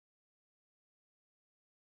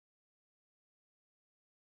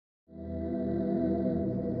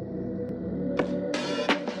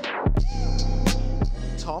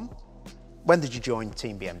Tom, when did you join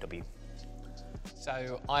Team BMW?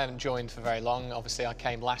 So I haven't joined for very long. Obviously I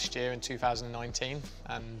came last year in 2019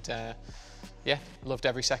 and yeah, loved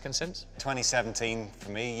every second since. 2017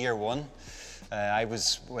 for me, year one. I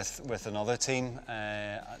was with another team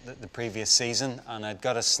the previous season, and I'd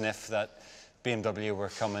got a sniff that BMW were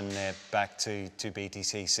coming back to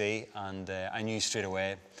BTCC, and I knew straight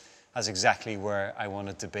away that's exactly where I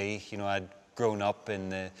wanted to be. You know, I'd grown up in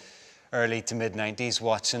the early to mid 90s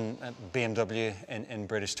watching BMW in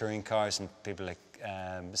British touring cars, and people like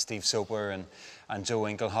Steve Soper and Joe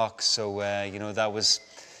Winkelhock. So you know, that was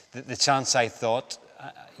the chance I thought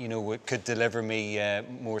you know, could deliver me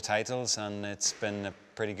more titles, and it's been a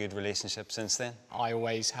pretty good relationship since then. I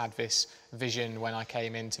always had this vision when I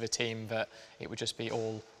came into the team that it would just be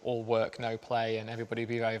all work, no play, and everybody would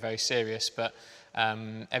be very, very serious. But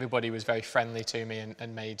everybody was very friendly to me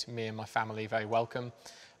and made me and my family very welcome.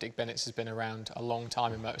 Dick Bennett has been around a long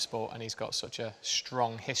time in motorsport, and he's got such a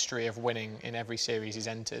strong history of winning in every series he's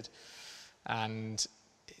entered. And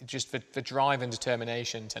just the drive and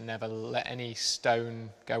determination to never let any stone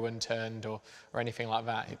go unturned or anything like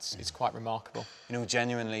that, it's quite remarkable. You know,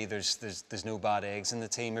 genuinely, there's no bad eggs in the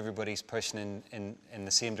team. Everybody's pushing in the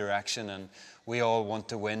same direction, and we all want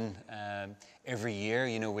to win every year.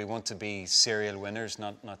 You know, we want to be serial winners,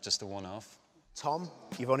 not just a one-off. Tom,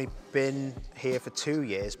 you've only been here for 2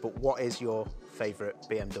 years, but what is your favourite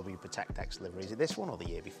BMW ProtectX livery? Is it this one or the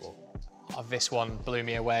year before? This one blew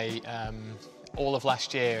me away. All of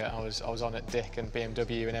last year, I was on at Dick and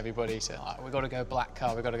BMW, and everybody said, oh, we've got to go black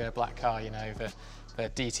car, we've got to go black car. You know, the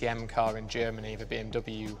DTM car in Germany, the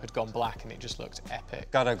BMW had gone black, and it just looked epic.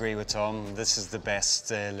 Gotta agree with Tom. This is the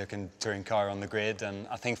best looking touring car on the grid, and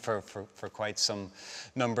I think for quite some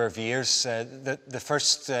number of years. The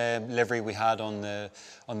first livery we had on the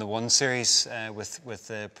 1 Series with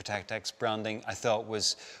the ProtectX branding, I thought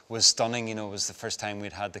was stunning. You know, it was the first time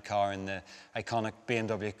we'd had the car in the iconic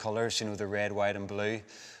BMW colours, you know, the red, white and blue.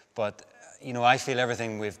 But you know, I feel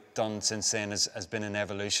everything we've done since then has been an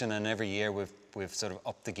evolution, and every year we've sort of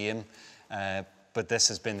upped the game. But this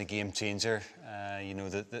has been the game changer. You know,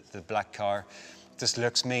 the black car just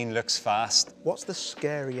looks mean, looks fast. What's the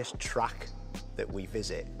scariest track that we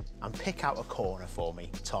visit? And pick out a corner for me,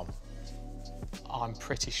 Tom. I'm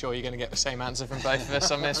pretty sure you're going to get the same answer from both of us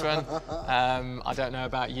on this one. I don't know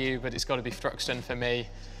about you, but it's got to be Thruxton for me,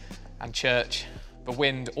 and Church. The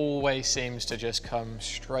wind always seems to just come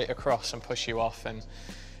straight across and push you off, and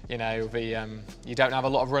you know, you don't have a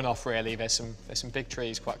lot of runoff really. There's some big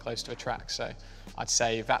trees quite close to the track, so I'd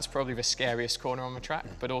say that's probably the scariest corner on the track,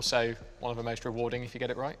 but also one of the most rewarding if you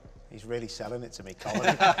get it right. He's really selling it to me,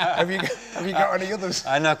 Colin. have you got any others?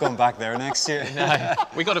 I'm not going back there next year. No,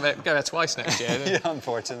 we got to go there twice next year. Yeah,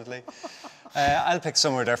 unfortunately. I'll pick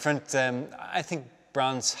somewhere different. I think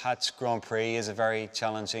Brands Hatch Grand Prix is a very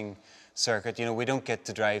challenging circuit. You know, we don't get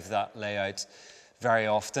to drive that layout very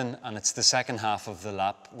often, and it's the second half of the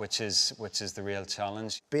lap which is the real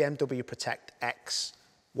challenge. BMW ProtectX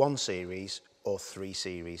 1 Series or 3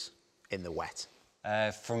 Series in the wet?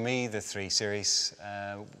 For me, the 3 Series.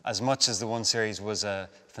 As much as the 1 Series was a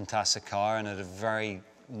fantastic car and had a very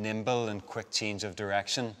nimble and quick change of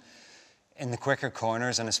direction, in the quicker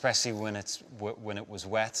corners, and especially when it was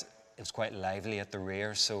wet, it was quite lively at the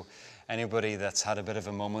rear. So anybody that's had a bit of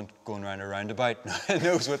a moment going around a roundabout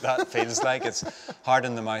knows what that feels like. It's hard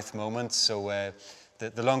in the mouth moment. So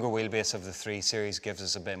the longer wheelbase of the 3 Series gives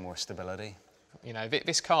us a bit more stability. You know,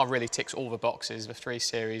 this car really ticks all the boxes. The 3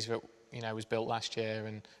 Series that, you know, was built last year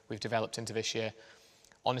and we've developed into this year.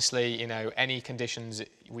 Honestly, you know, any conditions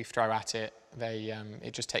we throw at it,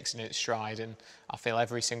 it just takes it in its stride, and I feel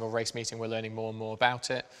every single race meeting we're learning more and more about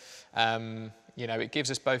it. You know, it gives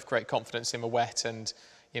us both great confidence in the wet, and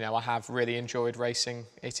you know, I have really enjoyed racing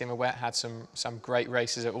it in the wet. Had some great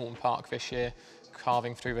races at Alton Park this year,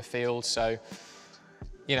 carving through the field. So,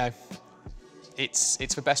 you know, it's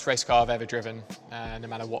the best race car I've ever driven, no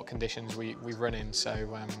matter what conditions we run in. So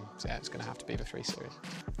yeah, it's going to have to be the 3 Series.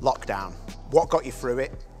 Lockdown. What got you through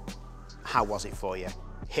it? How was it for you?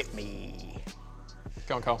 Hit me.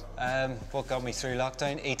 Go on, Cole. What got me through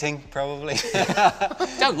lockdown? Eating, probably.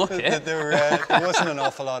 Don't look it. There wasn't an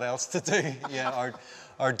awful lot else to do. Yeah,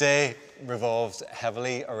 our day revolved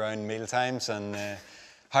heavily around meal times and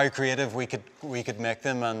how creative we could make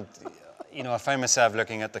them. And you know, I found myself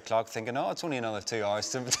looking at the clock, thinking, "Oh, it's only another 2 hours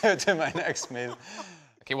to my next meal."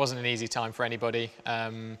 It wasn't an easy time for anybody. You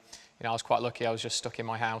know, I was quite lucky. I was just stuck in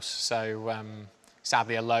my house, so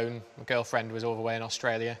sadly alone. My girlfriend was all the way in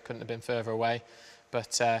Australia. Couldn't have been further away.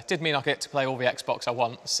 But did mean I get to play all the Xbox I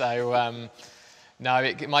want. So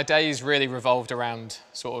no, my days really revolved around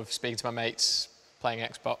sort of speaking to my mates, playing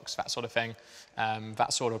Xbox, that sort of thing.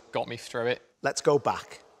 That sort of got me through it. Let's go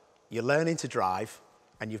back. You're learning to drive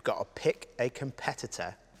and you've got to pick a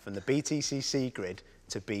competitor from the BTCC grid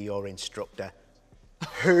to be your instructor.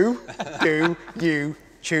 Who do you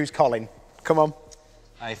choose, Colin? Come on.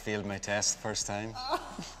 I failed my test first time.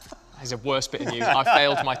 That's the worst bit of news. I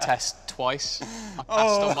failed my test twice. I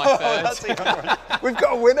passed on my third. That's even worse. We've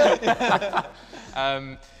got a winner.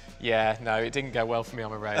 Yeah, no, it didn't go well for me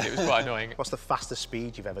on the road. It was quite annoying. What's the fastest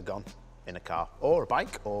speed you've ever gone in a car or a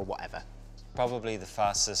bike or whatever? Probably the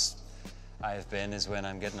fastest I've been is when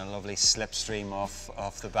I'm getting a lovely slipstream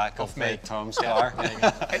off the back of me. Tom's car.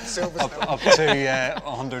 It's up to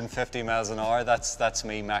 150 miles an hour. That's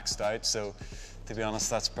me maxed out. So, to be honest,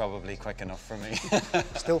 that's probably quick enough for me.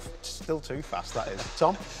 Still too fast, that is.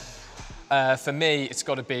 Tom? For me, it's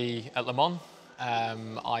got to be at Le Mans.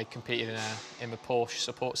 I competed in the Porsche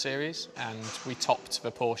support series, and we topped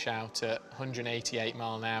the Porsche out at 188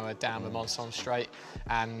 mile an hour down the Monson straight.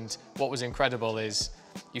 And what was incredible is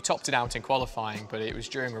you topped it out in qualifying, but it was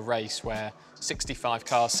during a race where 65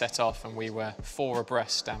 cars set off and we were 4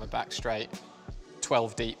 abreast down the back straight,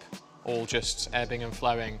 12 deep, all just ebbing and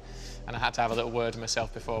flowing. And I had to have a little word with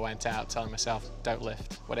myself before I went out, telling myself, don't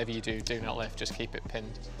lift. Whatever you do not lift, just keep it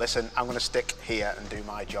pinned. Listen, I'm going to stick here and do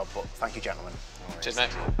my job, but thank you, gentlemen. Cheers, mate.